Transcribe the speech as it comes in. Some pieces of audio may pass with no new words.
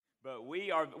But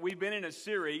we've been in a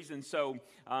series, and so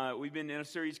we've been in a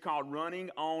series called Running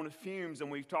on Fumes,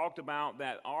 and we've talked about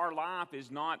that our life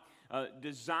is not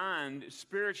designed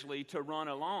spiritually to run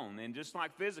alone. And just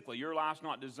like physically, your life's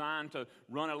not designed to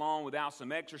run alone without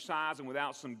some exercise and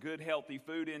without some good, healthy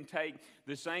food intake.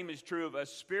 The same is true of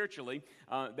us spiritually,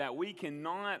 that we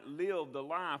cannot live the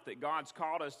life that God's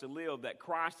called us to live, that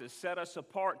Christ has set us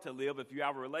apart to live if you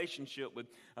have a relationship with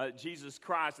Jesus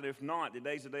Christ. And if not,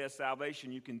 today's the day of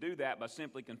salvation. You can do that by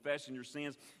simply confessing your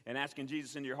sins and asking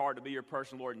Jesus into your heart to be your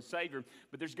personal Lord and Savior.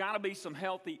 But there's got to be some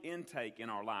healthy intake in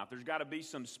our life. There's got to be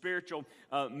some spiritual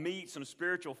meat, some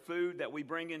spiritual food that we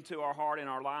bring into our heart and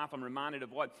our life. I'm reminded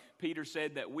of what Peter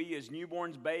said, that we as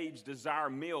newborns, babes, desire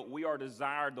milk. We are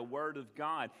desired the Word of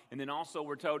God. And then also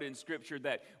we're told in Scripture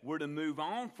that we're to move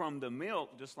on from the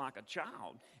milk just like a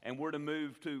child, and we're to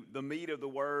move to the meat of the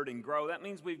Word and grow. That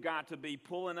means we've got to be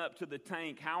pulling up to the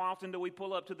tank. How often do we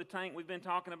pull up to the tank we've been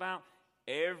talking about?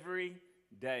 Every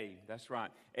day. That's right.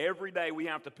 Every day we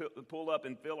have to pull up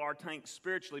and fill our tank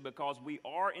spiritually, because we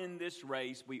are in this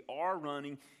race. We are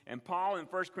running. And Paul in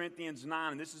 1 Corinthians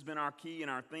 9, and this has been our key in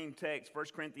our theme text, 1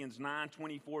 Corinthians 9,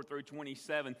 24 through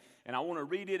 27. And I want to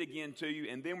read it again to you,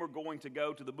 and then we're going to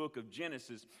go to the book of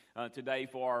Genesis today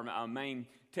for our main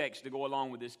text to go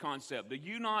along with this concept. Do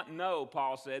you not know,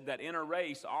 Paul said, that in a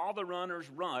race all the runners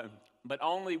run, but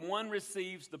only one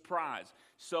receives the prize?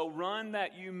 So run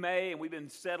that you may, and we've been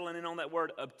settling in on that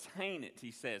word, obtain it,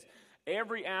 he says.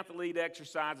 Every athlete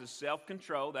exercises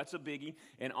self-control, that's a biggie.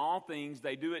 In all things,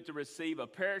 they do it to receive a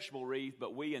perishable wreath,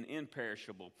 but we an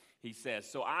imperishable, he says.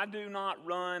 So I do not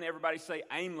run, everybody say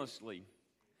aimlessly.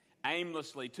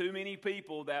 Aimlessly. Too many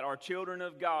people that are children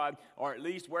of God, or at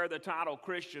least wear the title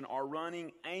Christian, are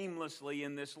running aimlessly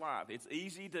in this life. It's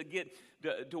easy to get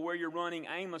to where you're running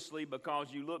aimlessly because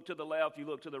you look to the left, you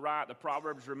look to the right. The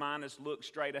Proverbs remind us, look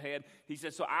straight ahead. He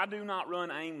says, so I do not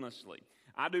run aimlessly.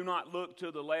 I do not look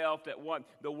to the left at what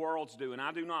the world's doing.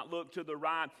 I do not look to the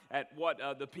right at what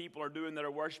the people are doing that are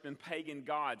worshiping pagan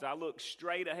gods. I look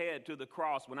straight ahead to the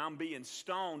cross. When I'm being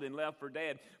stoned and left for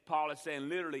dead, Paul is saying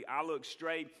literally, I look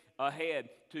straight ahead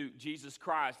to Jesus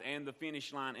Christ and the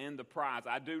finish line and the prize.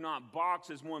 I do not box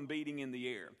as one beating in the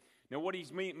air. Now, what he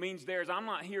means there is I'm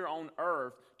not here on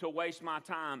earth to waste my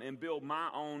time and build my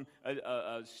own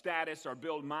status or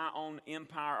build my own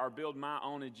empire or build my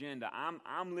own agenda.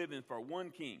 I'm living for one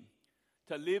king.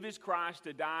 To live is Christ,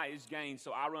 to die is gain.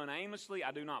 So I run aimlessly.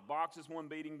 I do not box as one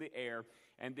beating the air.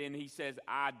 And then he says,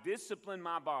 I discipline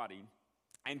my body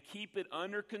and keep it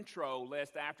under control,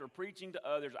 lest after preaching to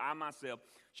others, I myself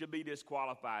should be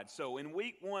disqualified. So in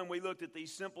week one, we looked at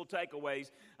these simple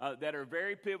takeaways that are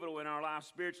very pivotal in our life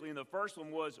spiritually. And the first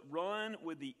one was run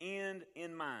with the end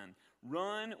in mind.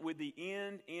 Run with the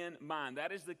end in mind.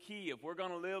 That is the key. If we're going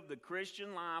to live the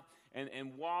Christian life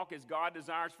and walk as God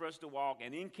desires for us to walk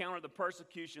and encounter the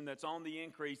persecution that's on the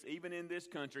increase, even in this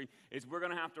country, is we're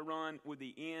going to have to run with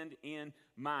the end in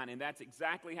mind. And that's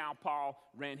exactly how Paul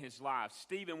ran his life.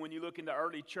 Stephen, when you look in the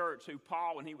early church, who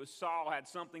Paul, when he was Saul, had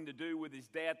something to do with his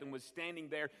death and was standing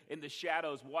there in the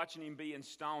shadows watching him being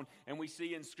stoned. And we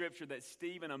see in Scripture that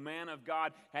Stephen, a man of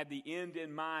God, had the end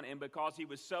in mind. And because he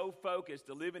was so focused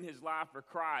to living his life for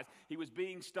Christ, he was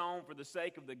being stoned for the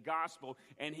sake of the gospel.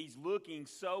 And he's looking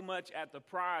so much at the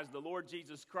prize, the Lord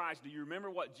Jesus Christ. Do you remember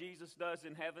what Jesus does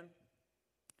in heaven?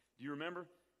 Do you remember?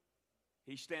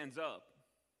 He stands up.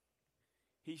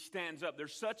 He stands up.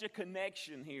 There's such a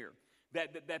connection here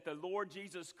that the Lord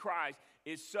Jesus Christ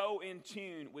is so in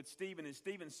tune with Stephen, and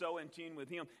Stephen's so in tune with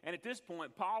him. And at this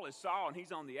point, Paul is Saul, and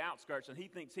he's on the outskirts, and he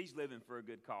thinks he's living for a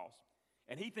good cause.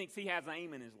 And he thinks he has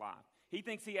aim in his life. He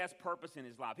thinks he has purpose in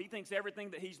his life. He thinks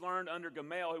everything that he's learned under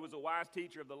Gamaliel, who was a wise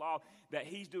teacher of the law, that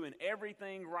he's doing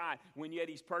everything right, when yet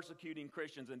he's persecuting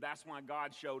Christians. And that's why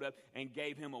God showed up and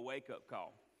gave him a wake-up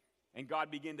call. And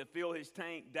God began to fill his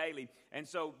tank daily. And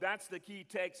so that's the key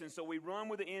text. And so we run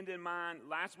with the end in mind.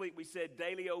 Last week we said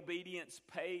daily obedience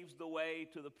paves the way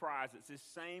to the prize. It's this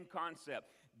same concept.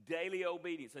 Daily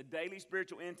obedience, a daily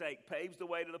spiritual intake paves the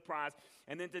way to the prize.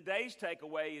 And then today's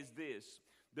takeaway is this.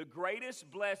 The greatest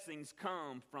blessings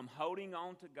come from holding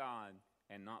on to God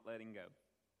and not letting go.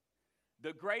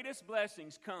 The greatest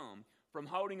blessings come from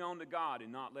holding on to God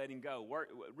and not letting go.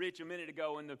 Rich, a minute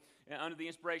ago, under the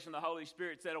inspiration of the Holy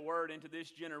Spirit, said a word into this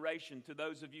generation, to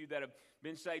those of you that have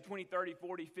been saved 20, 30,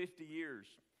 40, 50 years.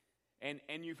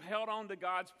 And you've held on to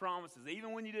God's promises,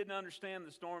 even when you didn't understand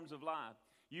the storms of life.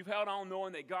 You've held on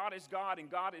knowing that God is God and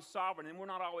God is sovereign, and we're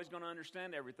not always going to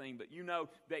understand everything, but you know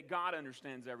that God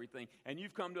understands everything. And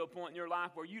you've come to a point in your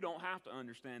life where you don't have to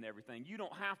understand everything. You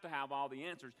don't have to have all the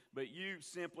answers, but you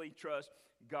simply trust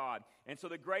God. And so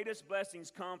the greatest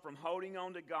blessings come from holding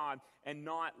on to God and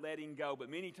not letting go. But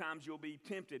many times you'll be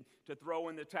tempted to throw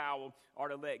in the towel or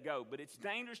to let go. But it's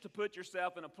dangerous to put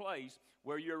yourself in a place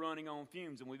where you're running on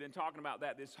fumes. And we've been talking about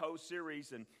that this whole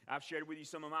series. And I've shared with you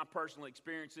some of my personal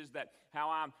experiences, that how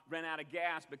I ran out of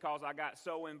gas because I got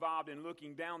so involved in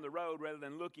looking down the road rather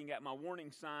than looking at my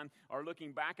warning sign or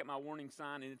looking back at my warning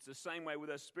sign. And it's the same way with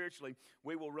us spiritually.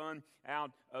 We will run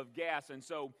out of gas. And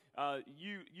so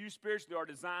you spiritually are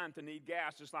designed to need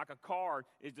gas, just like a car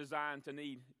is designed to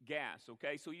need gas,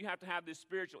 okay? So you have to have this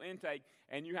spiritual intake,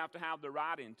 and you have to have the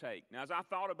right intake. Now, as I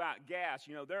thought about gas,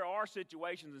 there are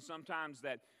situations and sometimes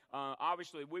that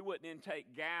obviously we wouldn't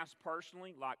intake gas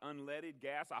personally, like unleaded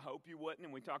gas. I hope you wouldn't.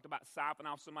 And we talked about siphoning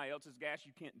off somebody else's gas.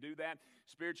 You can't do that.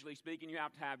 Spiritually speaking, you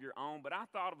have to have your own. But I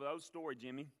thought of those story,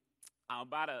 Jimmy,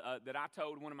 about that I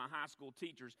told one of my high school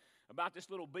teachers about this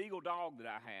little beagle dog that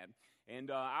I had.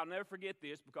 And I'll never forget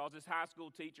this, because this high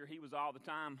school teacher, he was all the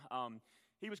time,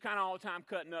 he was kind of all the time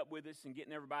cutting up with us and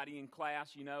getting everybody in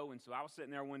class, And so I was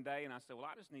sitting there one day, and I said, well,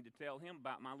 I just need to tell him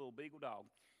about my little beagle dog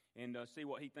and see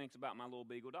what he thinks about my little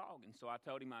beagle dog. And so I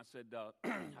told him, I said,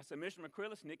 Mr.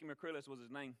 McCrillis, Nicky McCrillis was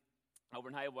his name, over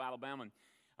in Hayville, Alabama.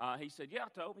 And he said, yeah,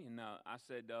 Toby. And I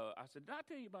said, did I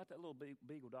tell you about that little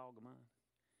beagle dog of mine?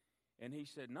 And he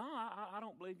said, no, I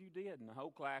don't believe you did. And the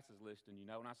whole class is listening,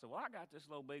 And I said, well, I got this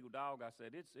little beagle dog. I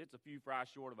said, it's a few fries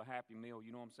short of a Happy Meal.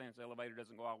 You know what I'm saying? This elevator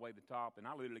doesn't go all the way to the top. And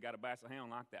I literally got a Basset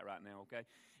Hound like that right now, okay?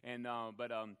 And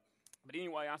but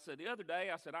anyway, I said, the other day,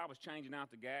 I was changing out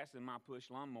the gas in my push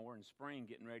lawnmower in spring,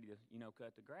 getting ready to,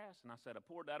 cut the grass. And I said, I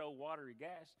poured that old watery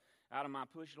gas out of my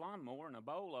push lawnmower in a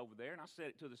bowl over there. And I set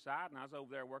it to the side, and I was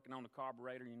over there working on the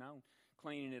carburetor,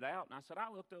 cleaning it out. And I said,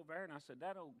 I looked over there, and I said,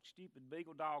 that old stupid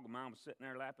beagle dog of mine was sitting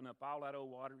there lapping up all that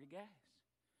old watery gas.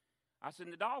 I said,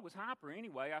 and the dog was hyper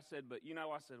anyway. I said, but,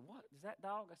 I said, what is that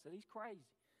dog? I said, he's crazy.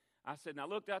 I said, and I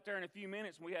looked out there in a few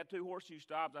minutes, and we had 2 horseshoe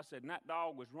stops. I said, and that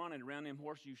dog was running around them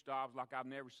horseshoe stops like I've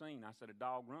never seen. I said, a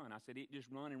dog run. I said, it just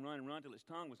run and run and run till its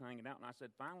tongue was hanging out. And I said,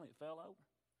 finally, it fell over.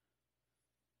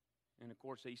 And, of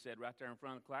course, he said right there in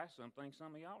front of the class, something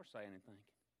some of y'all are saying and thinking.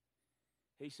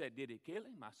 He said, did it kill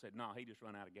him? I said, no, he just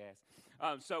run out of gas.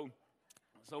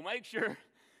 So make sure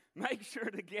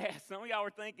the gas. Some of y'all were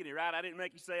thinking it, right? I didn't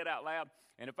make you say it out loud.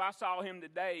 And if I saw him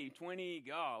today, how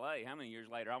many years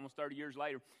later? Almost 30 years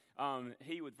later,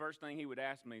 first thing he would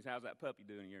ask me is, how's that puppy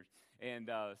doing yours? And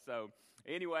so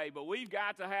anyway, but we've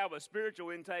got to have a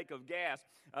spiritual intake of gas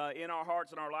in our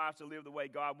hearts and our lives to live the way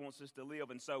God wants us to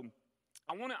live. And so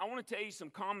I want to tell you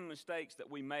some common mistakes that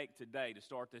we make today to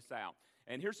start this out.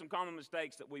 And here's some common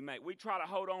mistakes that we make. We try to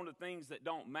hold on to things that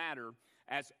don't matter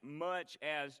as much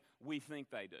as we think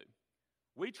they do.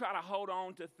 We try to hold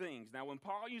on to things. Now, when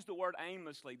Paul used the word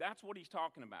aimlessly, that's what he's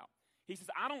talking about. He says,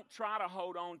 I don't try to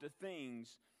hold on to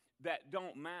things that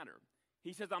don't matter.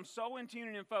 He says, I'm so in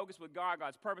tune and focused with God,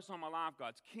 God's purpose on my life,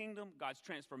 God's kingdom, God's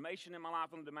transformation in my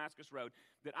life on the Damascus Road,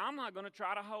 that I'm not going to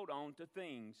try to hold on to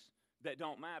things that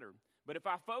don't matter. But if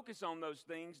I focus on those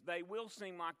things, they will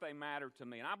seem like they matter to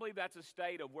me. And I believe that's a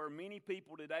state of where many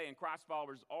people today and Christ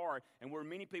followers are, and where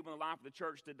many people in the life of the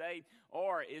church today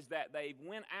are, is that they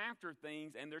went after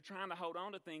things and they're trying to hold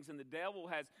on to things, and the devil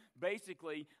has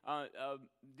basically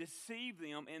deceived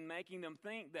them in making them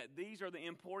think that these are the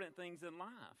important things in life.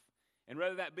 And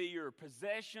whether that be your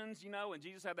possessions, and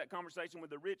Jesus had that conversation with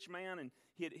the rich man, and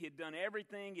he'd done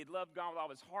everything. He'd loved God with all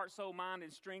his heart, soul, mind,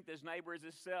 and strength, his neighbor as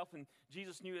himself. And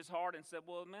Jesus knew his heart and said,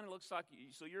 well, man, it looks like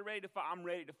so you're ready to follow. I'm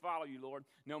ready to follow you, Lord,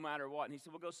 no matter what. And he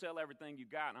said, well, go sell everything you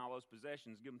got and all those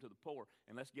possessions, give them to the poor,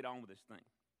 and let's get on with this thing.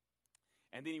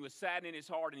 And then he was saddened in his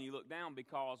heart, and he looked down,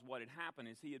 because what had happened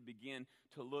is he had begun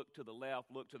to look to the left,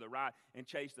 look to the right, and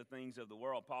chase the things of the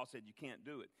world. Paul said, you can't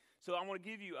do it. So I want to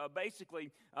give you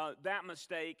basically that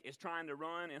mistake is trying to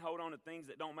run and hold on to things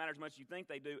that don't matter as much as you think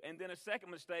they do. And then a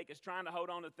second mistake is trying to hold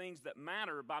on to things that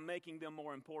matter by making them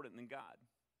more important than God.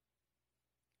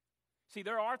 See,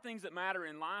 there are things that matter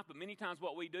in life, but many times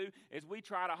what we do is we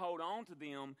try to hold on to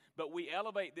them, but we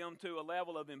elevate them to a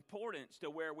level of importance to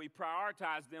where we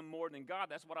prioritize them more than God.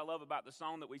 That's what I love about the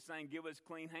song that we sang, give us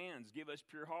clean hands, give us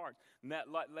pure hearts, and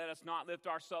let us not lift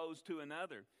our souls to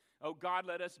another. Oh, God,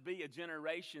 let us be a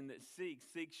generation that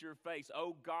seeks your face.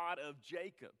 Oh, God of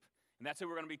Jacob. And that's who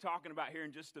we're going to be talking about here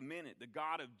in just a minute, the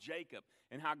God of Jacob,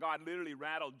 and how God literally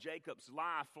rattled Jacob's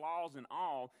life, flaws and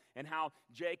all, and how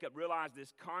Jacob realized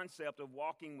this concept of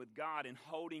walking with God and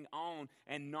holding on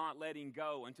and not letting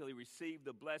go until he received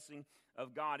the blessing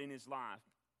of God in his life.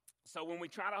 So when we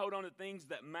try to hold on to things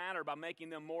that matter by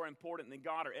making them more important than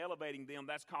God or elevating them,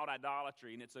 that's called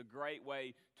idolatry, and it's a great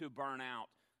way to burn out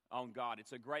on God.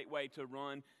 It's a great way to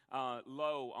run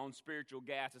low on spiritual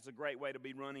gas. It's a great way to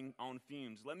be running on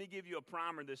fumes. Let me give you a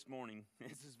primer this morning.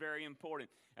 This is very important.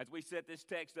 As we set this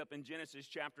text up in Genesis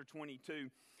chapter 22,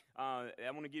 I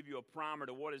want to give you a primer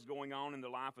to what is going on in the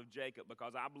life of Jacob,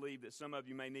 because I believe that some of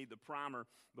you may need the primer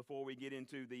before we get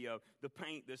into the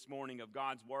paint this morning of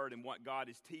God's Word and what God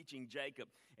is teaching Jacob.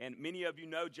 And many of you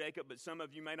know Jacob, but some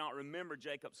of you may not remember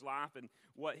Jacob's life and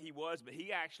what he was. But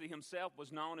he actually himself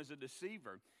was known as a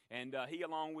deceiver. And he,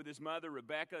 along with his mother,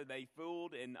 Rebekah, they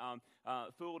fooled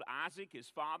Isaac, his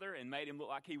father, and made him look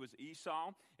like he was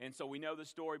Esau. And so we know the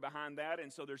story behind that.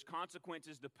 And so there's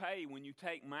consequences to pay when you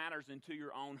take matters into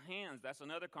your own hands. That's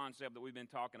another concept that we've been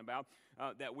talking about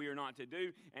that we are not to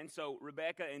do. And so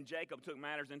Rebekah and Jacob took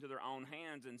matters into their own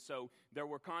hands. And so there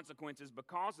were consequences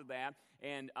because of that.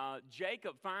 And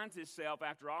Jacob finds himself,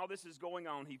 after all this is going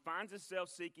on, he finds himself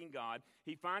seeking God.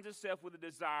 He finds himself with a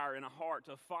desire and a heart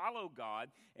to follow God.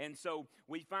 And so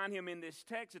we find him in this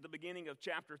text at the beginning of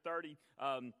chapter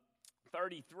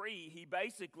 33. He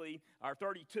basically, or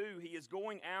 32, he is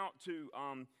going out to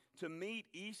meet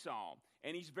Esau.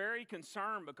 And he's very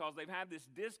concerned because they've had this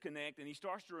disconnect, and he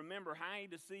starts to remember how he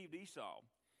deceived Esau.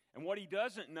 And what he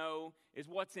doesn't know is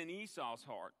what's in Esau's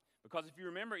heart. Because if you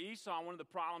remember Esau, one of the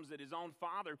problems that his own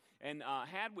father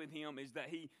had with him is that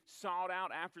he sought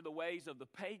out after the ways of the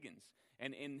pagans.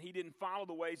 And he didn't follow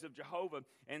the ways of Jehovah.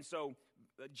 And so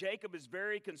Jacob is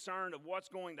very concerned of what's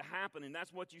going to happen. And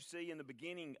that's what you see in the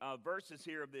beginning verses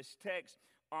here of this text,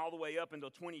 all the way up until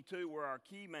 22, where our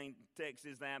key main text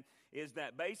is that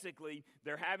basically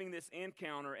they're having this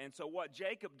encounter. And so what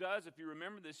Jacob does, if you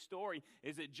remember this story,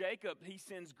 is that Jacob, he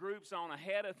sends groups on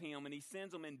ahead of him, and he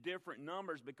sends them in different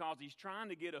numbers because he's trying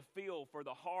to get a feel for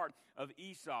the heart of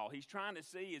Esau. He's trying to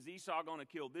see, is Esau going to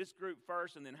kill this group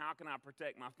first, and then how can I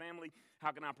protect my family?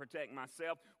 How can I protect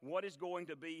myself? What is going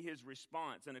to be his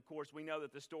response? And of course, we know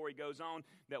that the story goes on,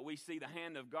 that we see the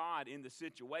hand of God in the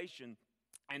situation.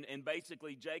 And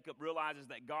basically, Jacob realizes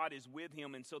that God is with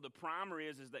him. And so the primer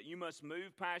is that you must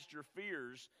move past your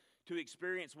fears to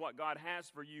experience what God has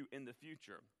for you in the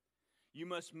future. You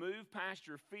must move past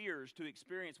your fears to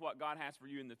experience what God has for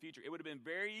you in the future. It would have been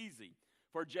very easy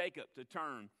for Jacob to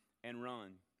turn and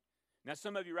run. Now,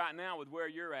 some of you right now, with where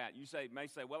you're at, you may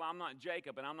say, well, I'm not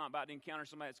Jacob, and I'm not about to encounter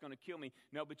somebody that's going to kill me.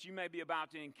 No, but you may be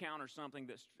about to encounter something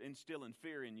that's instilling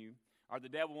fear in you. Or the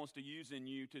devil wants to use in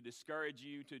you to discourage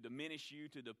you, to diminish you,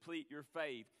 to deplete your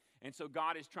faith. And so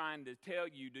God is trying to tell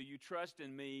you, do you trust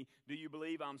in me? Do you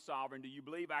believe I'm sovereign? Do you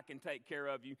believe I can take care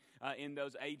of you in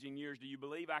those aging years? Do you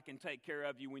believe I can take care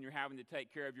of you when you're having to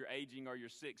take care of your aging or your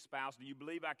sick spouse? Do you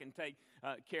believe I can take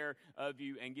care of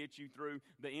you and get you through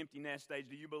the empty nest stage?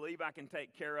 Do you believe I can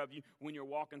take care of you when you're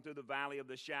walking through the valley of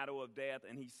the shadow of death?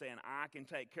 And he's saying, I can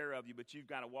take care of you, but you've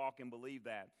got to walk and believe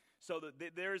that. So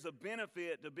that there is a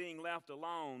benefit to being left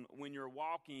alone when you're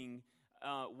walking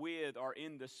with or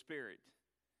in the Spirit.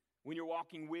 When you're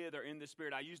walking with or in the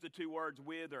Spirit. I use the two words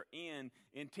with or in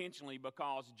intentionally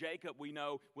because Jacob, we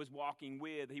know, was walking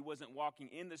with. He wasn't walking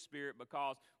in the Spirit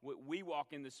because we walk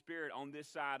in the Spirit on this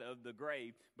side of the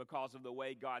grave because of the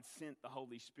way God sent the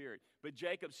Holy Spirit. But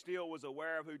Jacob still was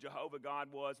aware of who Jehovah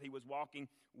God was. He was walking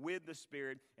with the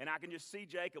Spirit. And I can just see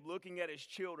Jacob looking at his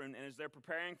children and as they're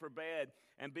preparing for bed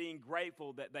and being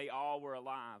grateful that they all were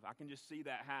alive. I can just see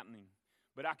that happening.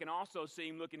 But I can also see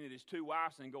him looking at his two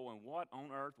wives and going, what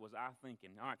on earth was I thinking?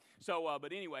 All right. So,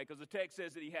 but anyway, because the text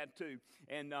says that he had two.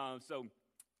 And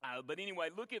but anyway,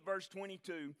 look at verse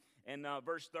 22 and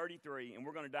verse 33. And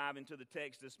we're going to dive into the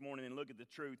text this morning and look at the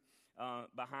truth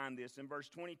behind this. In verse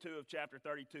 22 of chapter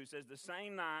 32, it says, the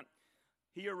same night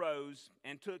he arose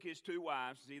and took his two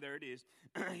wives, see there it is,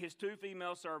 his two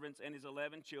female servants and his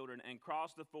 11 children, and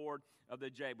crossed the ford of the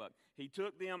Jabbok. He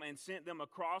took them and sent them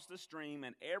across the stream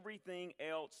and everything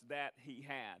else that he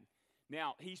had.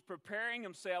 Now, he's preparing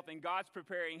himself, and God's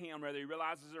preparing him, whether he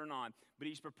realizes it or not, but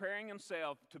he's preparing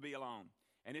himself to be alone.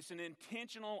 And it's an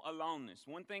intentional aloneness.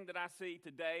 One thing that I see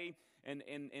today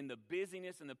in the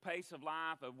busyness and the pace of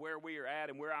life of where we are at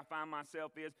and where I find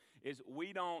myself is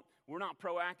we're not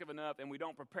proactive enough and we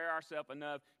don't prepare ourselves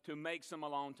enough to make some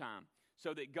alone time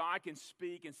so that God can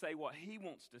speak and say what he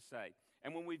wants to say.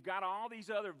 And when we've got all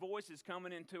these other voices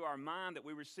coming into our mind that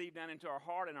we receive down into our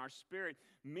heart and our spirit,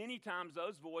 many times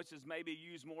those voices may be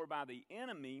used more by the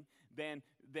enemy than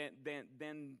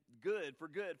good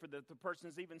for the person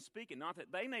that's even speaking. Not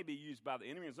that they may be used by the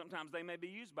enemy, and sometimes they may be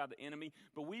used by the enemy,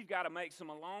 but we've got to make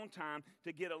some alone time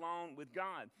to get alone with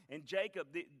God. And Jacob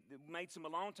made some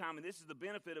alone time, and this is the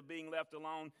benefit of being left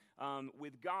alone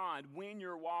with God when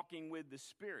you're walking with the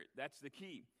Spirit. That's the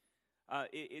key.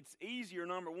 it's easier,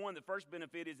 number one, the first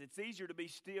benefit is it's easier to be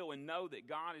still and know that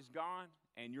God is God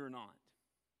and you're not.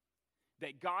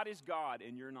 That God is God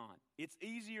and you're not. It's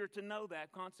easier to know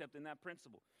that concept and that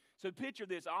principle. So picture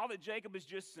this, all that Jacob has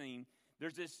just seen,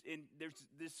 there's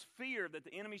this fear that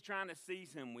the enemy's trying to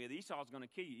seize him with. Esau's going to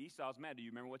kill you. Esau's mad. Do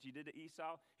you remember what you did to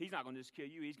Esau? He's not going to just kill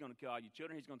you. He's going to kill all your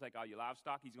children. He's going to take all your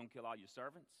livestock. He's going to kill all your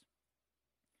servants.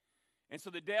 And so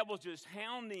the devil's just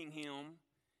hounding him.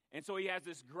 And so he has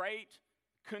this great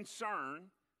concern,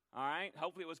 all right?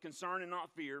 Hopefully it was concern and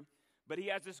not fear. But he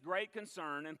has this great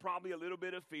concern and probably a little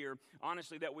bit of fear,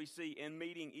 honestly, that we see in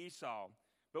meeting Esau.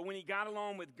 But when he got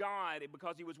along with God,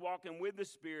 because he was walking with the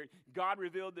Spirit, God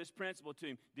revealed this principle to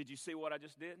him. Did you see what I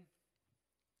just did?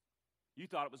 You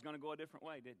thought it was going to go a different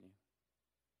way, didn't you?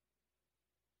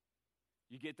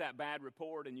 You get that bad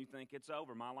report and you think it's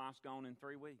over. My life's gone in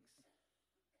 3 weeks.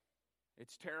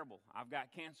 It's terrible. I've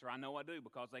got cancer. I know I do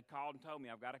because they called and told me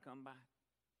I've got to come back.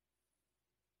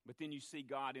 But then you see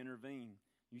God intervene.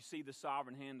 You see the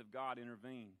sovereign hand of God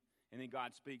intervene. And then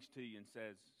God speaks to you and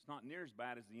says, it's not near as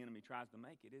bad as the enemy tries to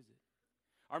make it, is it?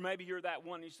 Or maybe you're that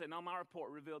one and you say, no, my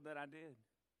report revealed that I did.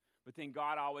 But then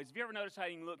God always, have you ever noticed how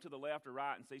you can look to the left or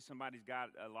right and see somebody's got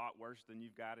it a lot worse than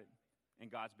you've got it? And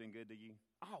God's been good to you?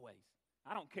 Always.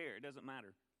 I don't care. It doesn't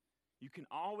matter. You can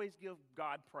always give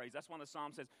God praise. That's why the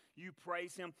Psalm says, you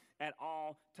praise him at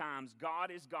all times.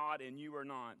 God is God and you are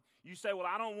not. You say, well,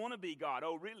 I don't want to be God.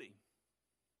 Oh, really?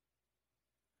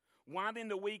 Why then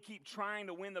do we keep trying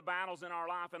to win the battles in our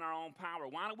life in our own power?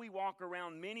 Why do we walk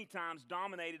around many times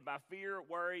dominated by fear,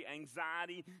 worry,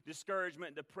 anxiety,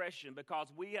 discouragement, depression? Because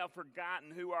we have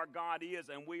forgotten who our God is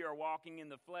and we are walking in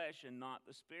the flesh and not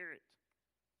the Spirit.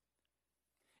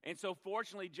 And so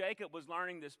fortunately, Jacob was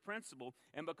learning this principle,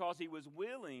 and because he was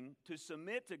willing to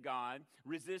submit to God,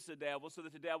 resist the devil so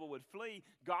that the devil would flee,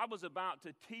 God was about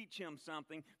to teach him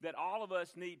something that all of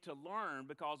us need to learn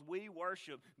because we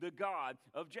worship the God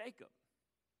of Jacob.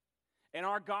 And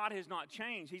our God has not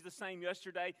changed. He's the same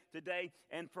yesterday, today,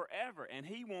 and forever, and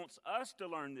he wants us to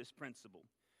learn this principle.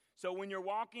 So when you're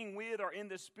walking with or in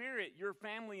the Spirit, your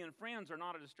family and friends are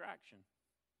not a distraction.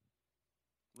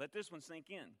 Let this one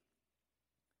sink in.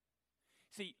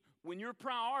 See, when your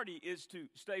priority is to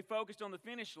stay focused on the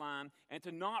finish line and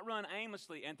to not run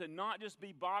aimlessly and to not just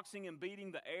be boxing and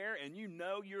beating the air and you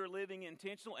know you're living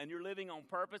intentional and you're living on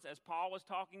purpose as Paul was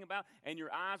talking about and your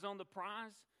eyes on the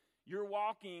prize, you're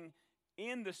walking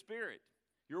in the Spirit.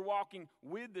 You're walking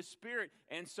with the Spirit,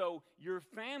 and so your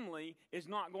family is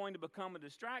not going to become a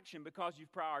distraction because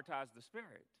you've prioritized the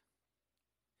Spirit.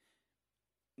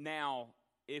 Now,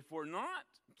 if we're not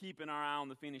keeping our eye on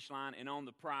the finish line and on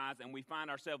the prize and we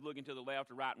find ourselves looking to the left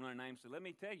or right and running aimlessly, let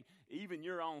me tell you, even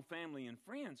your own family and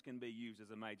friends can be used as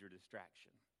a major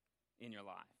distraction in your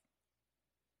life.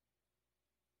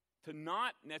 To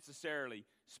not necessarily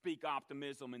speak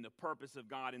optimism in the purpose of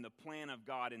God, in the plan of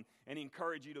God, and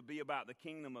encourage you to be about the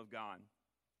kingdom of God.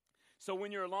 So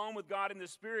when you're alone with God in the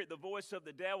Spirit, the voice of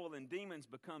the devil and demons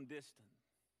become distant.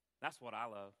 That's what I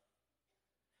love.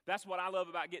 That's what I love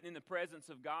about getting in the presence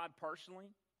of God personally.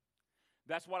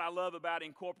 That's what I love about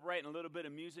incorporating a little bit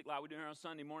of music like we do here on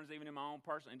Sunday mornings, even in my own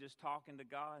person, and just talking to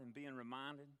God and being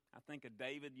reminded. I think of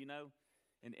David, you know,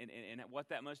 and what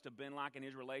that must have been like in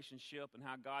his relationship and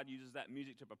how God uses that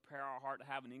music to prepare our heart to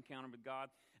have an encounter with God.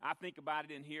 I think about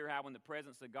it in here, how when the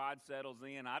presence of God settles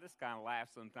in, I just kind of laugh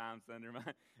sometimes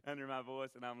under my voice,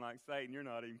 and I'm like, Satan, you're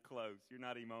not even close. You're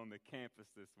not even on the campus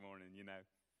this morning, you know.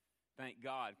 Thank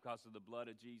God because of the blood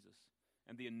of Jesus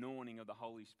and the anointing of the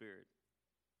Holy Spirit.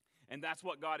 And that's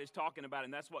what God is talking about,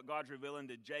 and that's what God's revealing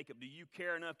to Jacob. Do you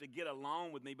care enough to get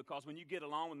along with me? Because when you get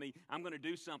along with me, I'm going to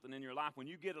do something in your life. When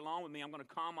you get along with me, I'm going to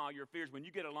calm all your fears. When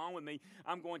you get along with me,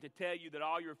 I'm going to tell you that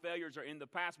all your failures are in the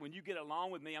past. When you get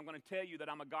along with me, I'm going to tell you that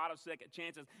I'm a God of second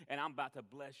chances, and I'm about to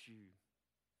bless you.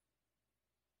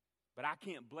 But I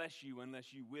can't bless you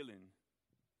unless you're willing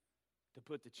to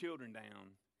put the children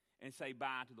down and say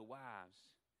bye to the wives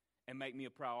and make me a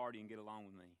priority and get along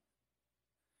with me.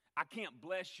 I can't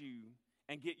bless you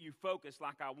and get you focused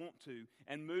like I want to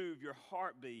and move your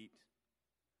heartbeat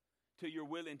till you're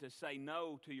willing to say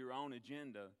no to your own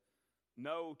agenda,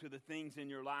 no to the things in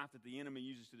your life that the enemy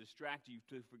uses to distract you,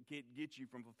 to get you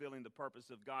from fulfilling the purpose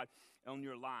of God on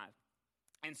your life.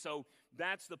 And so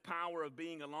that's the power of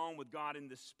being alone with God in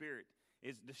the Spirit.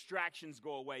 Is distractions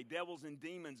go away, devils and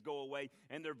demons go away,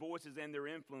 and their voices and their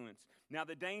influence. Now,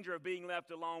 the danger of being left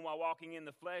alone while walking in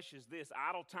the flesh is this: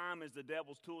 idle time is the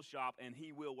devil's tool shop, and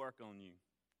he will work on you.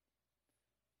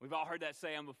 We've all heard that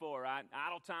saying before, right?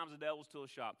 Idle time's the devil's tool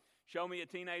shop. Show me a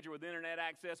teenager with internet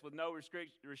access with no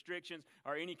restrictions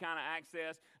or any kind of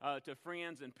access to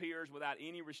friends and peers without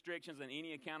any restrictions and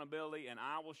any accountability, and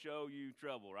I will show you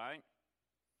trouble, right?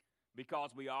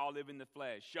 Because we all live in the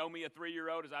flesh. Show me a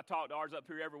 3-year-old, as I talk to ours up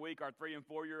here every week, our 3- and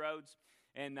 4-year-olds,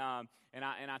 and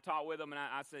I talk with them, and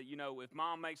I said, you know, if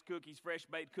mom makes cookies,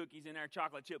 fresh-baked cookies in there,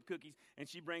 chocolate chip cookies, and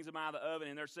she brings them out of the oven,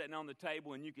 and they're sitting on the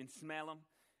table, and you can smell them,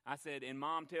 I said, and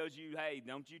mom tells you, hey,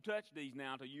 don't you touch these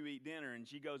now until you eat dinner, and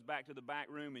she goes back to the back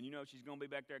room, and you know she's going to be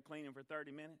back there cleaning for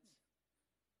 30 minutes.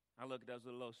 I look at those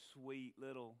little sweet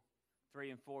little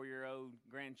 3- and 4-year-old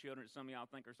grandchildren that some of y'all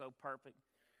think are so perfect.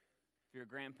 If you're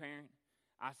a grandparent,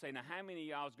 I say, now how many of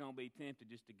y'all is going to be tempted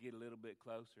just to get a little bit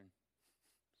closer and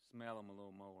smell them a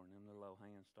little more, and them little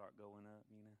hands start going up,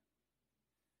 you know?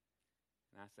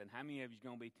 And I said, how many of you is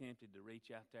going to be tempted to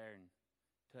reach out there and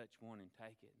touch one and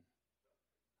take it?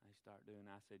 And they start doing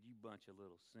it. I said, you bunch of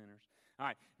little sinners. All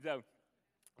right, so,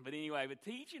 but anyway, but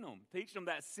teaching them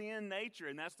that sin nature,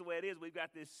 and that's the way it is. We've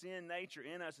got this sin nature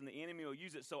in us, and the enemy will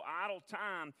use it. So idle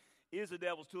time is the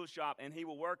devil's tool shop, and he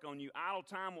will work on you. Idle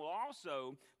time will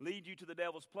also lead you to the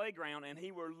devil's playground, and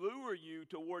he will lure you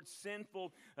towards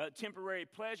sinful temporary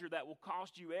pleasure that will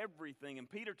cost you everything.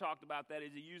 And Peter talked about that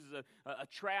as he uses a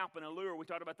trap and a lure. We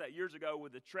talked about that years ago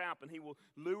with the trap, and he will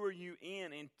lure you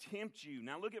in and tempt you.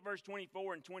 Now look at verse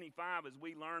 24 and 25 as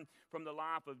we learn from the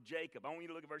life of Jacob. I want you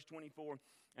to look at verse 24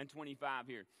 and 25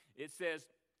 here. It says,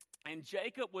 and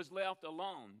Jacob was left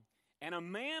alone, and a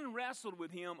man wrestled with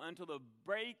him until the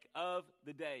break of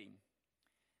the day.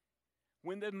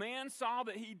 When the man saw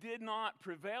that he did not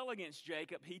prevail against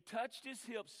Jacob, he touched his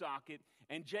hip socket,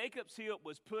 and Jacob's hip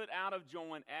was put out of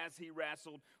joint as he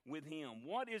wrestled with him.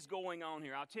 What is going on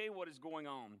here? I'll tell you what is going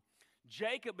on.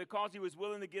 Jacob, because he was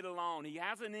willing to get along, he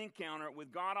has an encounter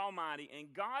with God Almighty,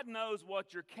 and God knows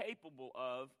what you're capable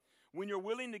of when you're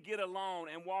willing to get alone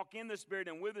and walk in the Spirit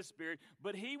and with the Spirit,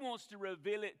 but he wants to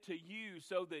reveal it to you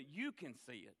so that you can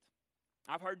see it.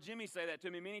 I've heard Jimmy say that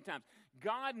to me many times.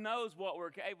 God knows what we're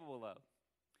capable of.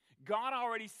 God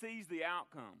already sees the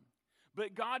outcome.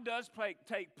 But God does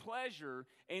take pleasure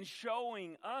in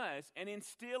showing us and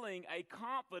instilling a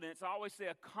confidence, I always say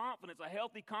a confidence, a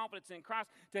healthy confidence in Christ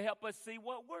to help us see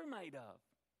what we're made of.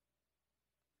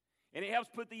 And it helps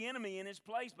put the enemy in his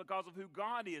place because of who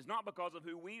God is, not because of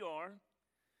who we are.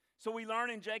 So we learn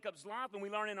in Jacob's life and we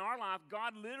learn in our life,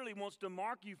 God literally wants to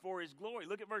mark you for his glory.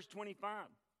 Look at verse 25.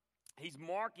 He's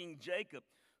marking Jacob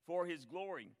for his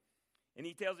glory. And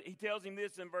he tells him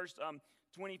this in verse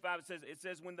 25. It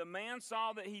says, when the man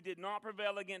saw that he did not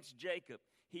prevail against Jacob,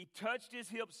 he touched his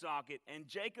hip socket, and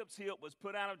Jacob's hip was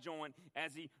put out of joint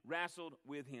as he wrestled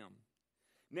with him.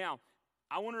 Now,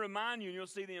 I want to remind you, and you'll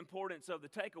see the importance of the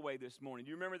takeaway this morning.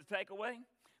 Do you remember the takeaway?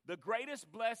 The greatest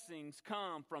blessings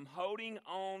come from holding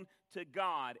on to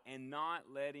God and not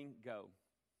letting go.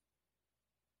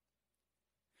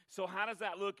 So how does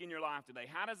that look in your life today?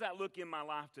 How does that look in my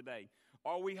life today?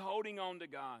 Are we holding on to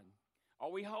God?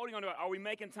 Are we holding on to God? Are we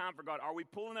making time for God? Are we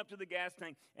pulling up to the gas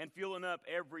tank and fueling up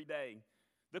every day?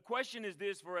 The question is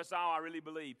this for us all, I really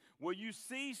believe. Will you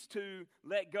cease to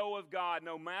let go of God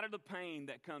no matter the pain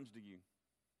that comes to you?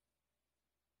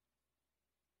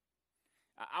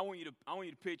 I want you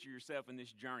to picture yourself in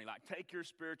this journey. Like, take your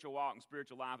spiritual walk and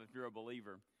spiritual life if you're a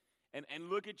believer, and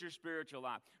look at your spiritual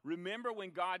life. Remember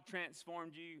when God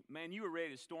transformed you? Man, you were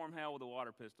ready to storm hell with a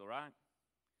water pistol, right?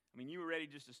 I mean, you were ready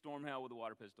just to storm hell with a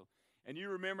water pistol. And you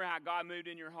remember how God moved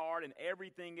in your heart and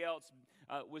everything else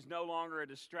was no longer a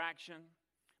distraction.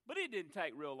 But it didn't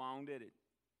take real long, did it?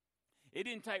 It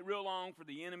didn't take real long for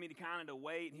the enemy to kind of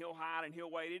wait, and he'll hide and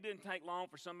he'll wait. It didn't take long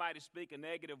for somebody to speak a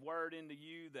negative word into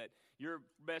you that your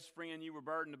best friend you were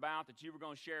burdened about, that you were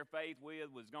going to share faith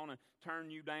with, was going to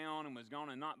turn you down and was going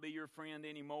to not be your friend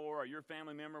anymore, or your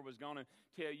family member was going to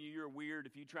tell you you're weird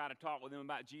if you try to talk with them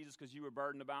about Jesus because you were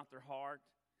burdened about their heart.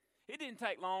 It didn't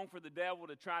take long for the devil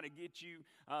to try to get you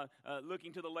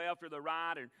looking to the left or the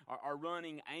right or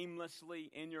running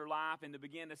aimlessly in your life and to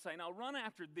begin to say, no, run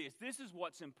after this. This is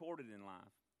what's important in life.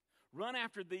 Run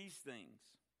after these things.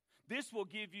 This will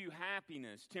give you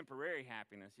happiness, temporary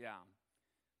happiness, yeah,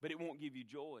 but it won't give you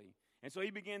joy. And so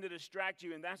he began to distract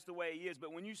you, and that's the way he is.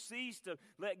 But when you cease to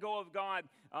let go of God,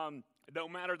 no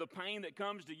matter the pain that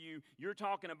comes to you, you're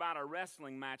talking about a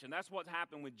wrestling match, and that's what's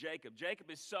happened with Jacob.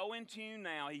 Jacob is so in tune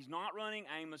now. He's not running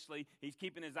aimlessly. He's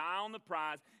keeping his eye on the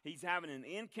prize. He's having an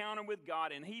encounter with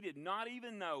God, and he did not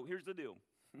even know. Here's the deal.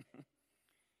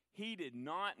 He did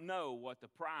not know what the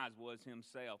prize was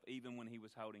himself, even when he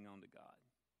was holding on to God.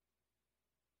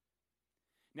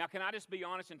 Now, can I just be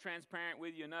honest and transparent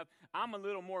with you enough? I'm a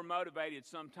little more motivated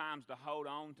sometimes to hold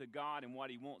on to God and what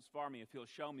He wants for me if He'll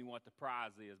show me what the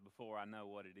prize is before I know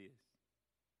what it is.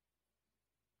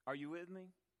 Are you with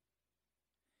me?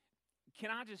 Can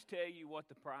I just tell you what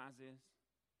the prize is?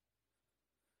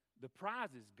 The prize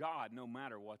is God, no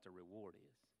matter what the reward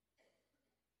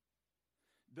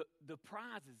is. The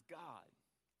prize is God.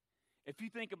 If you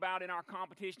think about in our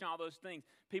competition, all those things,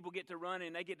 people get to run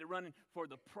and they get to run for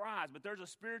the prize. But there's a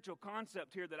spiritual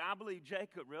concept here that I believe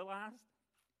Jacob realized.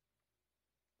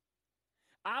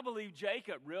 I believe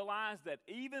Jacob realized that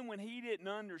even when he didn't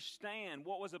understand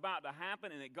what was about to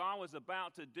happen and that God was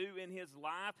about to do in his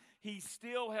life, he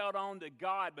still held on to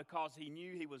God because he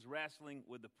knew he was wrestling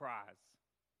with the prize.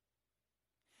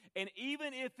 And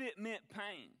even if it meant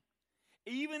pain,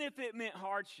 even if it meant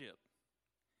hardship,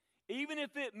 even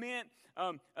if it meant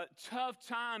tough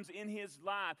times in his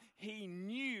life, he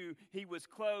knew he was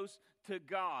close to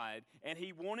God, and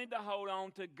he wanted to hold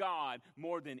on to God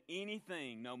more than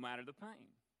anything, no matter the pain.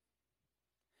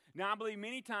 Now, I believe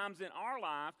many times in our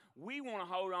life, we want to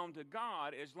hold on to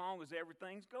God as long as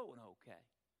everything's going okay.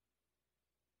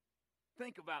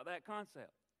 Think about that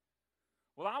concept.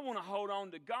 Well, I want to hold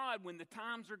on to God when the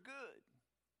times are good.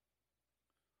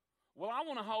 Well, I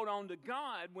want to hold on to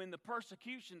God when the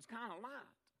persecution's kind of light.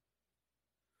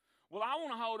 Well, I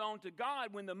want to hold on to God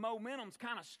when the momentum's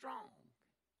kind of strong.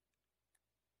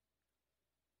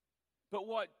 But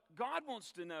what God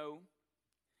wants to know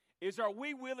is, are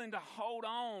we willing to hold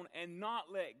on and not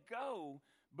let go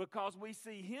because we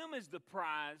see Him as the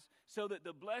prize so that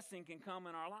the blessing can come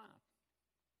in our life?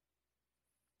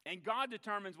 And God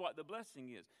determines what the blessing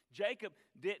is. Jacob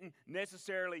didn't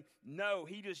necessarily know.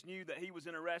 He just knew that he was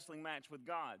in a wrestling match with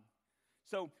God.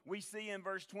 So we see in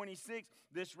verse 26,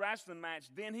 this wrestling match.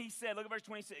 Then he said, look at verse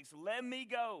 26, let me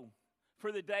go,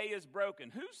 for the day is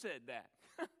broken. Who said that?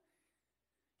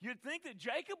 You'd think that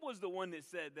Jacob was the one that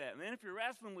said that. Man, if you're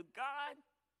wrestling with God,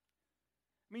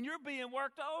 I mean, you're being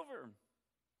worked over.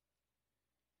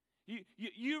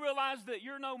 You realize that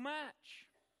you're no match.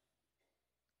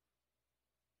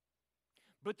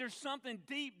 But there's something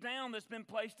deep down that's been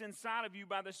placed inside of you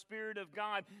by the Spirit of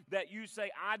God that you say,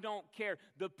 I don't care.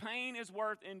 The pain is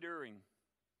worth enduring.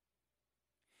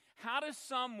 How does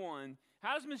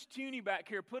Miss Tuney back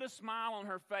here put a smile on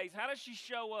her face? How does she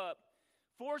show up?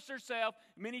 Force herself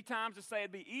many times to say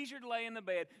it'd be easier to lay in the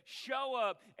bed, show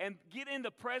up and get in the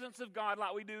presence of God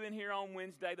like we do in here on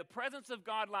Wednesday, the presence of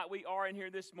God like we are in here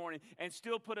this morning, and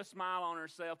still put a smile on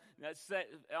herself,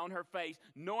 on her face,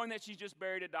 knowing that she's just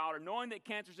buried a daughter, knowing that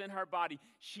cancer's in her body.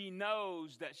 She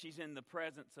knows that she's in the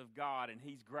presence of God, and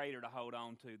He's greater to hold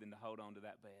on to than to hold on to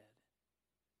that bed.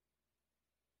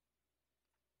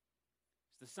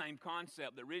 The same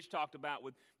concept that Rich talked about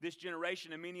with this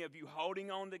generation and many of you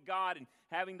holding on to God and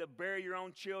having to bury your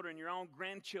own children, your own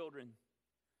grandchildren.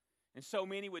 And so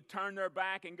many would turn their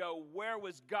back and go, where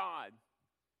was God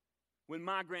when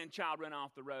my grandchild ran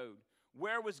off the road?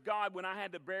 Where was God when I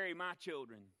had to bury my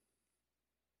children?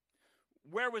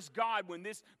 Where was God when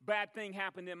this bad thing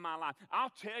happened in my life?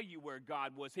 I'll tell you where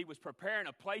God was. He was preparing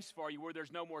a place for you where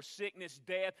there's no more sickness,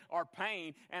 death, or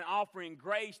pain, and offering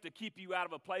grace to keep you out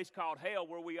of a place called hell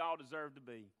where we all deserve to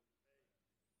be.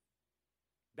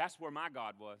 That's where my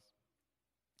God was.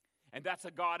 And that's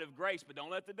a God of grace. But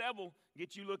don't let the devil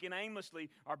get you looking aimlessly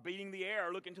or beating the air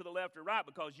or looking to the left or right,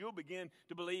 because you'll begin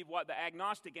to believe what the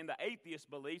agnostic and the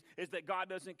atheist believes is that God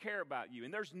doesn't care about you.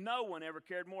 And there's no one ever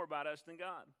cared more about us than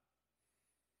God.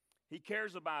 He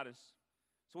cares about us.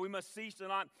 So we must cease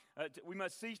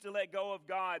to let go of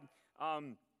God,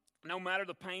 no matter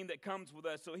the pain that comes with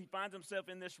us. So he finds himself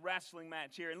in this wrestling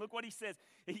match here. And look what he says.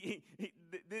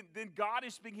 Then God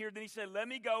is speaking here. Then he said, let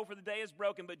me go, for the day is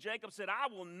broken. But Jacob said, I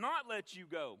will not let you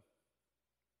go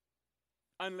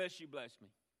unless you bless me.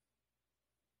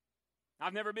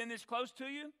 I've never been this close to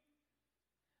you.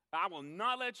 I will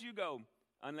not let you go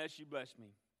unless you bless me.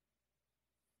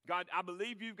 God, I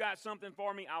believe you've got something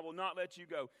for me. I will not let you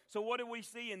go. So what do we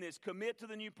see in this? Commit to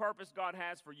the new purpose God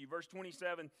has for you. Verse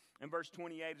 27 and verse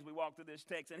 28 as we walk through this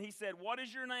text. And he said, what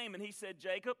is your name? And he said,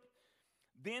 Jacob.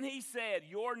 Then he said,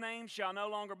 your name shall no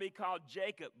longer be called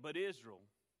Jacob, but Israel.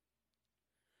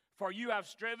 For you have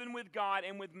striven with God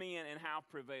and with men and have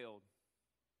prevailed.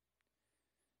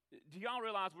 Do y'all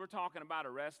realize we're talking about a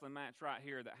wrestling match right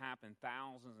here that happened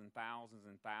thousands and thousands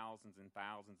and thousands and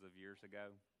thousands of years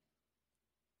ago?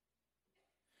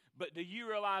 But do you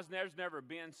realize there's never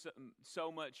been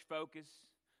so much focus?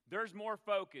 There's more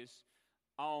focus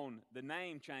on the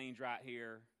name change right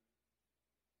here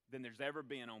than there's ever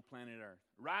been on planet Earth.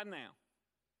 Right now.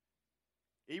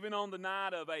 Even on the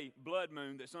night of a blood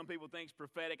moon that some people think is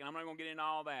prophetic, and I'm not going to get into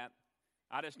all that.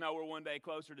 I just know we're one day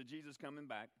closer to Jesus coming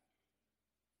back.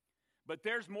 But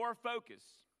there's more focus.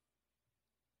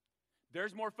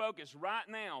 There's more focus right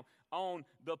now on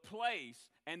the place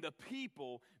and the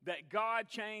people that God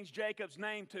changed Jacob's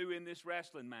name to in this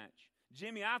wrestling match.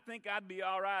 Jimmy, I think I'd be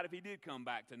all right if he did come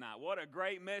back tonight. What a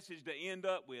great message to end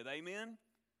up with, amen?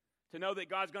 To know that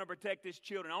God's going to protect his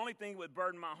children. The only thing that would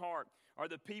burden my heart are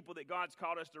the people that God's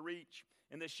called us to reach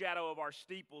in the shadow of our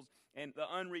steeples and the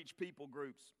unreached people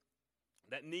groups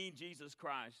that need Jesus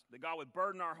Christ. That God would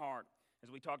burden our heart, as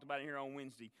we talked about it here on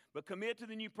Wednesday. But commit to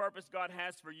the new purpose God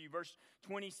has for you. Verse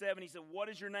 27, he said, what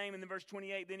is your name? And then verse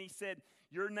 28, then he said,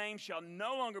 your name shall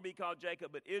no longer be called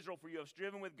Jacob, but Israel, for you have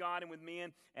striven with God and with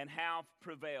men and have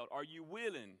prevailed. Are you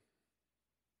willing?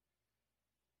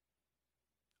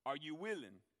 Are you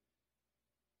willing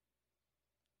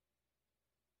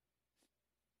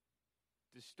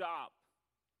to stop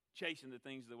chasing the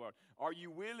things of the world? Are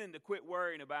you willing to quit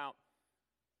worrying about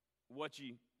what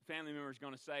your family member is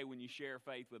going to say when you share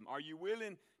faith with them? Are you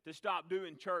willing to stop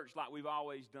doing church like we've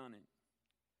always done it?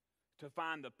 To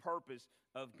find the purpose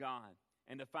of God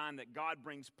and to find that God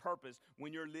brings purpose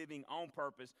when you're living on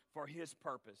purpose for his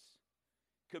purpose.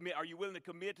 Are you willing to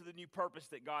commit to the new purpose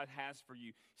that God has for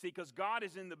you? See, because God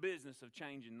is in the business of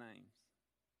changing names.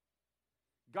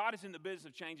 God is in the business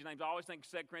of changing names. I always think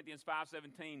 2 Corinthians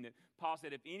 5:17 that Paul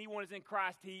said, if anyone is in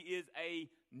Christ, he is a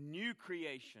new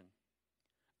creation.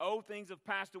 Old things have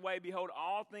passed away. Behold,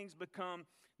 all things become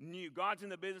new. God's in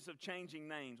the business of changing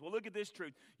names. Well, look at this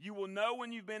truth. You will know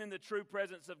when you've been in the true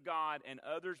presence of God, and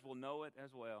others will know it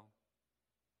as well.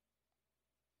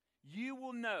 You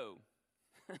will know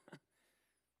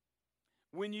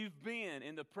when you've been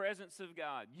in the presence of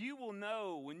God. You will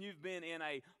know when you've been in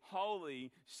a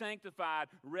holy, sanctified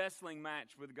wrestling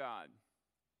match with God.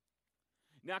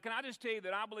 Now, can I just tell you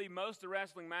that I believe most of the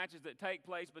wrestling matches that take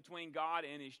place between God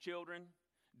and his children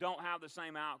don't have the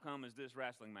same outcome as this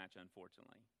wrestling match,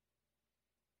 unfortunately.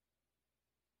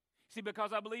 See,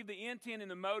 because I believe the intent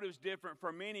and the motive is different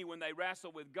for many when they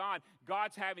wrestle with God.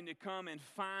 God's having to come and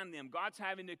find them. God's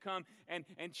having to come and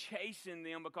chasten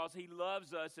them because he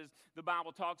loves us, as the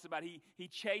Bible talks about. He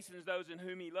chastens those in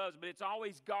whom he loves, but it's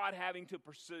always God having to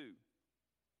pursue.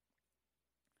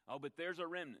 Oh, but there's a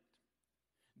remnant.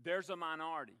 There's a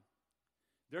minority.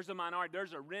 There's a minority.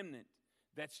 There's a remnant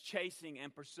that's chasing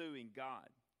and pursuing God.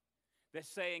 That's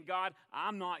saying, God,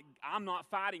 I'm not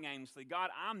fighting aimlessly. God,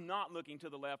 I'm not looking to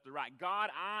the left or right. God,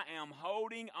 I am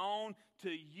holding on to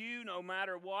you no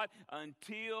matter what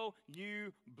until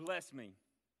you bless me.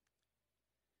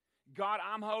 God,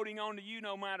 I'm holding on to you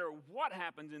no matter what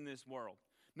happens in this world.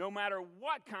 No matter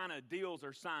what kind of deals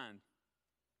are signed.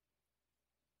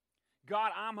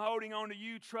 God, I'm holding on to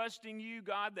you, trusting you,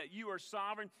 God, that you are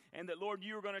sovereign and that, Lord,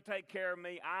 you are going to take care of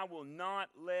me. I will not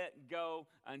let go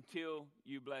until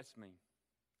you bless me.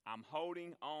 I'm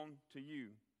holding on to you.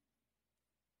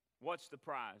 What's the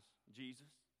prize, Jesus?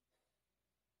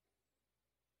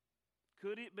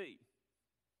 Could it be?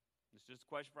 It's just a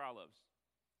question for all of us.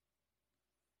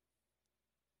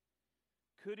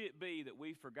 Could it be that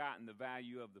we've forgotten the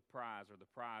value of the prize, or the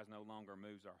prize no longer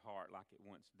moves our heart like it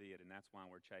once did, and that's why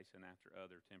we're chasing after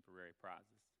other temporary prizes?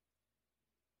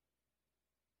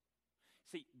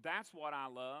 See, that's what I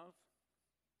love.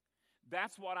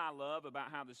 That's what I love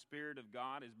about how the Spirit of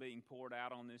God is being poured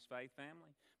out on this faith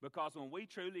family. Because when we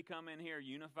truly come in here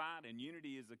unified, and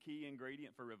unity is a key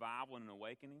ingredient for revival and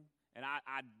awakening, and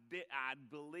I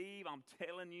believe, I'm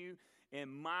telling you, in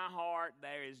my heart,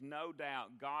 there is no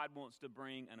doubt God wants to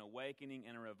bring an awakening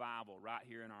and a revival right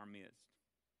here in our midst.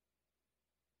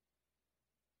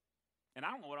 And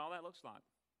I don't know what all that looks like.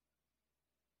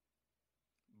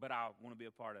 But I want to be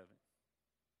a part of it.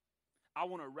 I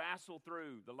want to wrestle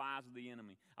through the lies of the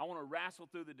enemy. I want to wrestle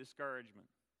through the discouragement.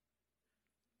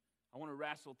 I want to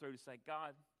wrestle through to say,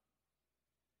 God,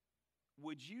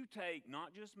 would you take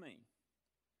not just me,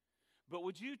 but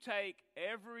would you take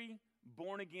every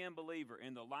born-again believer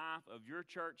in the life of your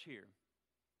church here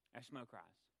at Smoke Rise,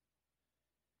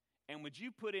 and would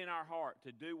you put in our heart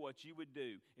to do what you would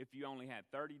do if you only had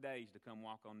 30 days to come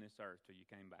walk on this earth till you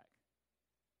came back?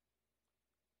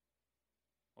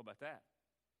 What about that?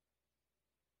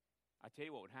 I tell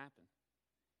you what would happen.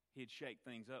 He'd shake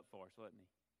things up for us, wouldn't he?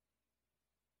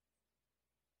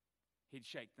 He'd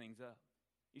shake things up.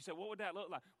 You say, what would that look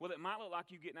like? Well, it might look like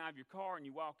you getting out of your car and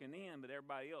you walking in, but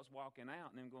everybody else walking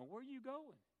out and them going, where are you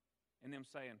going? And them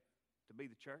saying, to be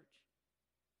the church.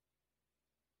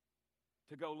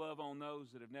 To go love on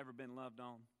those that have never been loved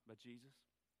on by Jesus.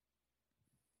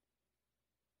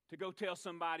 To go tell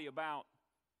somebody about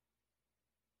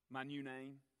my new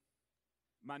name,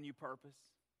 my new purpose.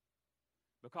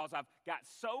 Because I've got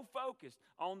so focused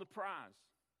on the prize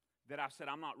that I've said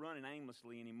I'm not running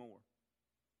aimlessly anymore.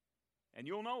 And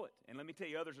you'll know it. And let me tell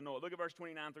you, others will know it. Look at verse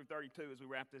 29 through 32 as we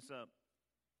wrap this up.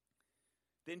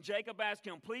 Then Jacob asked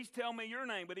him, please tell me your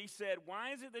name. But he said,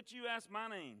 why is it that you ask my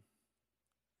name?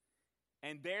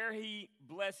 And there he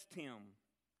blessed him.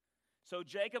 So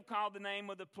Jacob called the name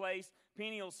of the place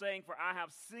Peniel, saying, for I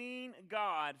have seen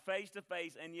God face to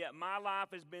face, and yet my life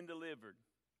has been delivered.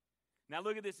 Now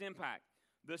look at this impact.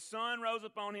 The sun rose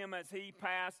upon him as he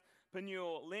passed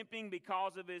Peniel, limping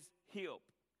because of his hip.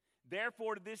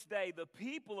 Therefore, to this day, the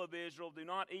people of Israel do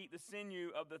not eat the sinew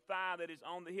of the thigh that is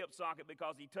on the hip socket,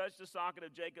 because he touched the socket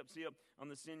of Jacob's hip on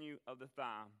the sinew of the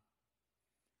thigh.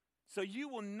 So you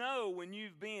will know when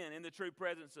you've been in the true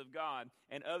presence of God,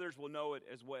 and others will know it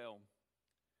as well.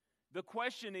 The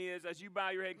question is, as you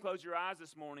bow your head and close your eyes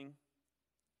this morning,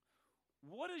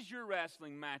 what has your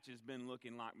wrestling matches been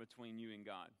looking like between you and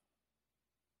God?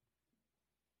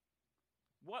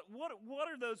 What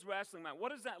are those wrestling matches?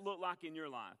 What does that look like in your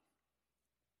life?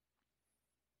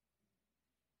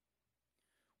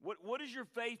 What does your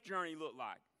faith journey look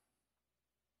like?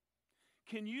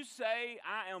 Can you say,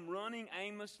 I am running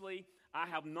aimlessly, I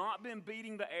have not been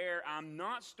beating the air, I'm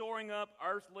not storing up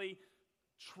earthly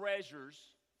treasures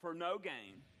for no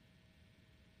gain,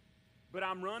 but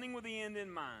I'm running with the end in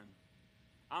mind.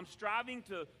 I'm striving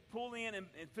to pull in and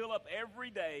fill up every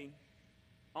day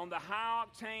on the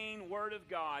high-octane Word of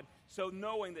God, so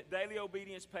knowing that daily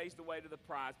obedience pays the way to the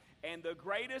prize. And the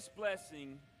greatest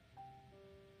blessing,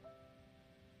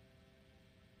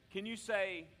 can you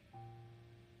say,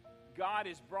 God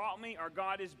has brought me, or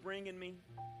God is bringing me,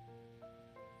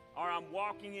 or I'm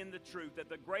walking in the truth, that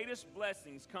the greatest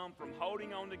blessings come from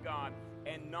holding on to God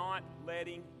and not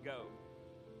letting go.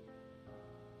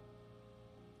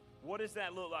 What does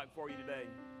that look like for you today?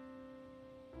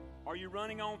 Are you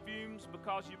running on fumes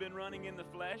because you've been running in the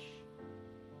flesh?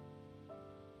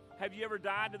 Have you ever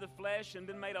died to the flesh and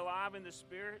been made alive in the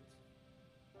Spirit?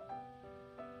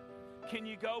 Can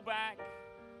you go back?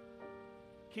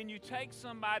 Can you take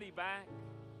somebody back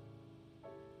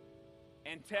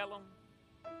and tell them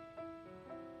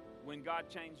when God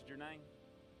changed your name?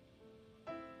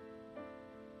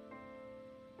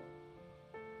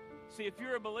 See, if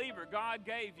you're a believer, God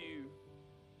gave you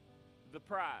the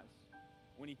prize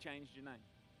when He changed your name.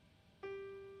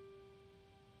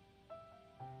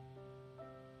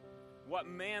 What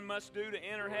man must do to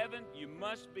enter heaven? You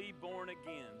must be born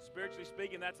again. Spiritually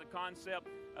speaking, that's a concept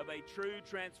of a true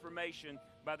transformation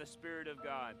by the Spirit of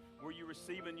God, where you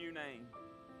receive a new name.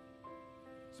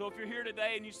 So if you're here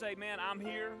today and you say, man, I'm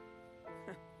here,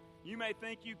 you may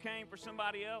think you came for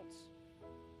somebody else.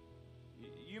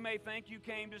 You may think you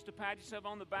came just to pat yourself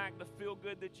on the back to feel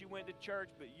good that you went to church,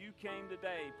 but you came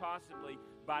today possibly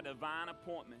by divine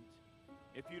appointment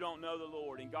if you don't know the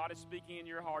Lord. And God is speaking in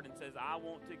your heart and says, I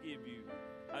want to give you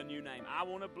a new name. I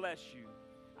want to bless you.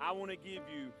 I want to give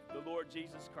you the Lord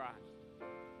Jesus Christ.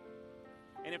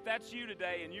 And if that's you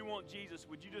today and you want Jesus,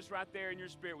 would you just right there in your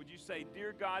spirit, would you say,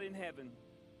 Dear God in heaven,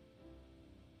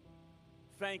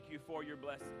 thank you for your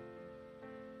blessing.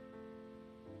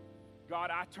 God,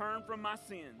 I turn from my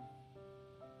sin.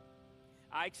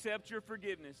 I accept your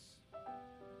forgiveness.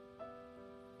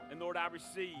 And Lord, I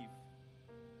receive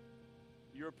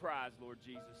your prize, Lord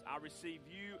Jesus. I receive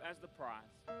you as the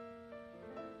prize.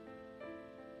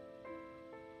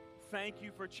 Thank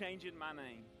you for changing my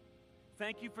name.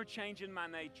 Thank you for changing my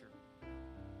nature.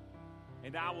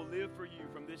 And I will live for you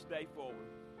from this day forward.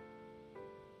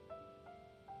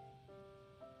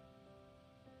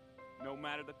 No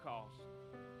matter the cost.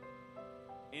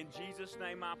 In Jesus'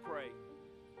 name I pray.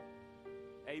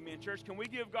 Amen. Church, can we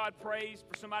give God praise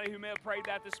for somebody who may have prayed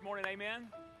that this morning? Amen.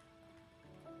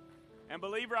 And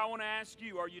believer, I want to ask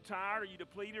you, are you tired? Are you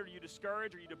depleted? Are you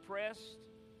discouraged? Are you depressed?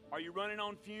 Are you running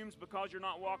on fumes because you're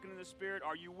not walking in the Spirit?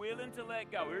 Are you willing to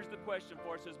let go? Here's the question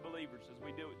for us as believers as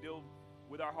we deal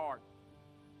with our heart.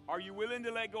 Are you willing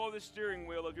to let go of the steering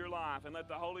wheel of your life and let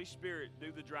the Holy Spirit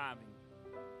do the driving?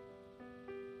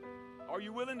 Are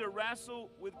you willing to wrestle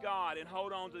with God and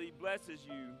hold on till He blesses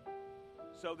you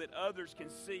so that others can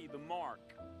see the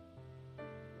mark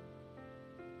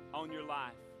on your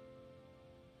life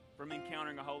from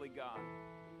encountering a holy God?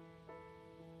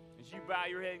 As you bow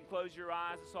your head and close your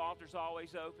eyes, this altar's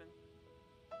always open.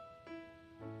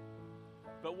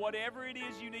 But whatever it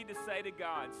is you need to say to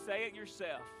God, say it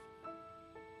yourself.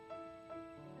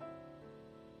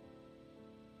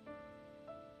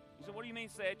 You say, what do you mean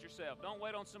say it yourself? Don't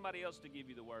wait on somebody else to give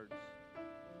you the words.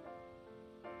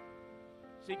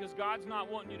 See, because God's not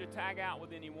wanting you to tag out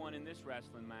with anyone in this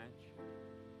wrestling match.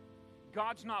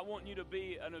 God's not wanting you to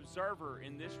be an observer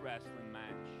in this wrestling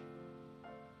match.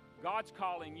 God's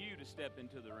calling you to step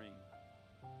into the ring.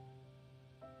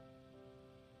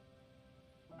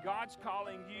 God's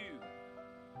calling you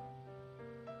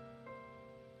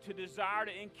to desire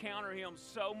to encounter Him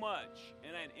so much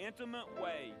in an intimate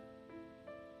way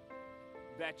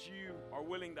that you are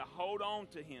willing to hold on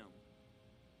to Him.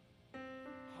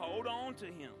 Hold on to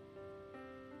Him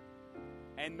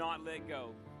and not let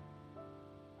go.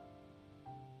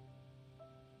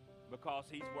 Because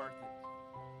He's worth it.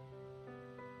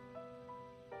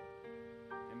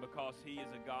 And because He is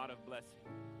a God of blessing.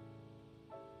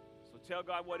 So tell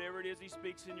God whatever it is He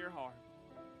speaks in your heart.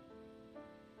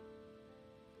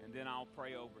 And then I'll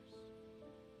pray over us.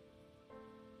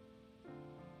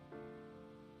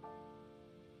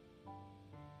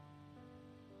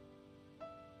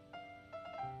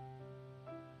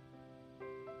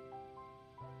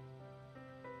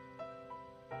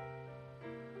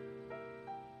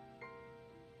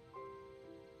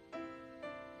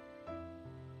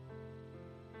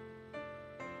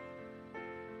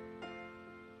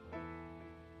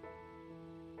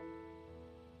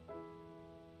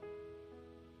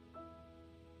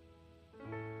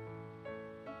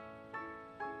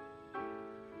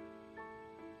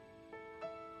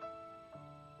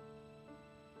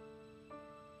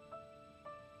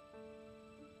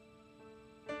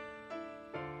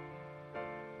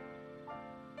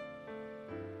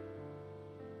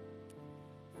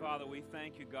 Father, we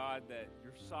thank you, God, that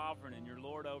you're sovereign and you're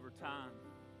Lord over time.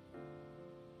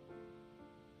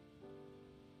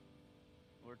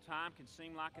 Lord, time can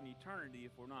seem like an eternity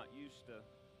if we're not used to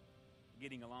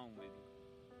getting along with you.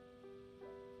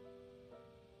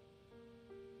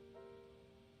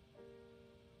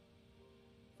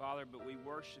 Father, but we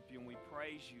worship you and we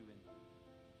praise you. And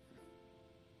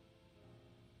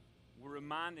we're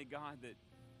reminded, God, that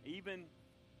even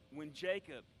when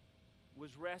Jacob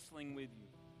was wrestling with you,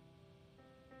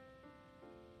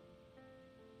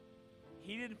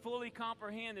 he didn't fully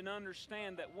comprehend and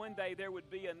understand that one day there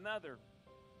would be another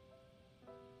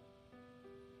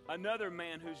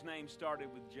man whose name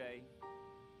started with J,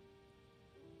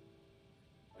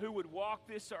 who would walk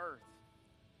this earth,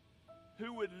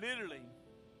 who would literally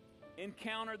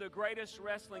encounter the greatest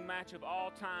wrestling match of all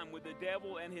time with the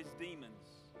devil and his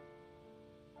demons,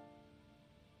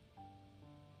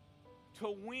 to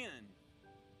win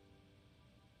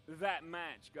that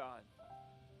match, God,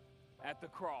 at the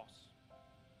cross,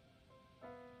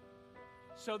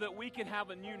 so that we can have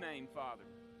a new name, Father.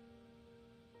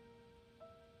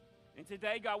 And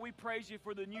today, God, we praise you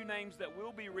for the new names that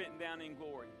will be written down in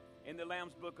glory in the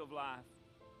Lamb's Book of Life.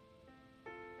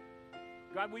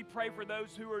 God, we pray for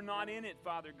those who are not in it,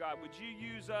 Father God. Would you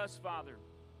use us, Father,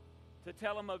 to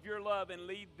tell them of your love and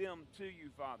lead them to you,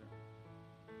 Father.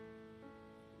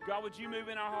 God, would you move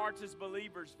in our hearts as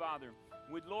believers, Father?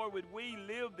 Lord, would we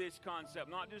live this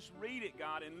concept, not just read it,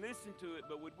 God, and listen to it,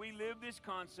 but would we live this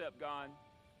concept, God,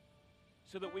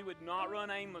 so that we would not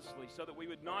run aimlessly, so that we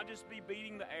would not just be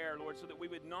beating the air, Lord, so that we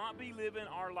would not be living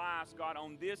our lives, God,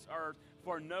 on this earth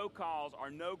for no cause or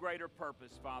no greater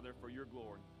purpose, Father, for your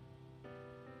glory.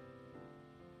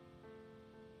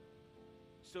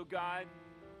 So, God,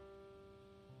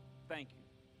 thank you.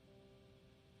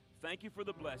 Thank you for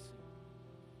the blessing.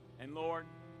 And, Lord,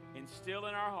 instill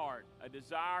in our heart a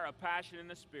desire, a passion in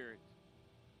the Spirit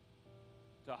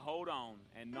to hold on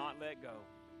and not let go,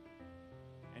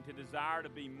 and to desire to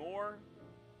be more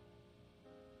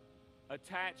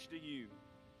attached to you,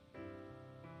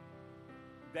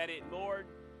 that it, Lord,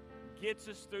 gets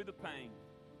us through the pain.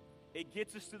 It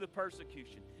gets us through the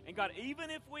persecution. And God, even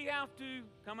if we have to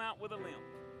come out with a limp,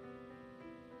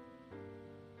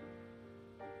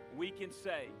 we can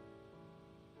say,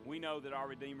 we know that our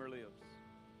Redeemer lives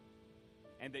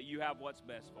and that you have what's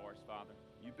best for us, Father.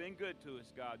 You've been good to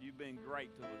us, God. You've been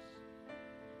great to us.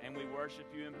 And we worship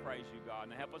you and praise you, God.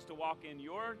 And help us to walk in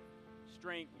your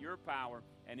strength, your power,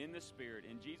 and in the Spirit.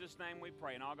 In Jesus' name we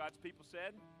pray. And all God's people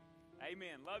said,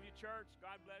 amen. Love you, church.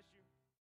 God bless you.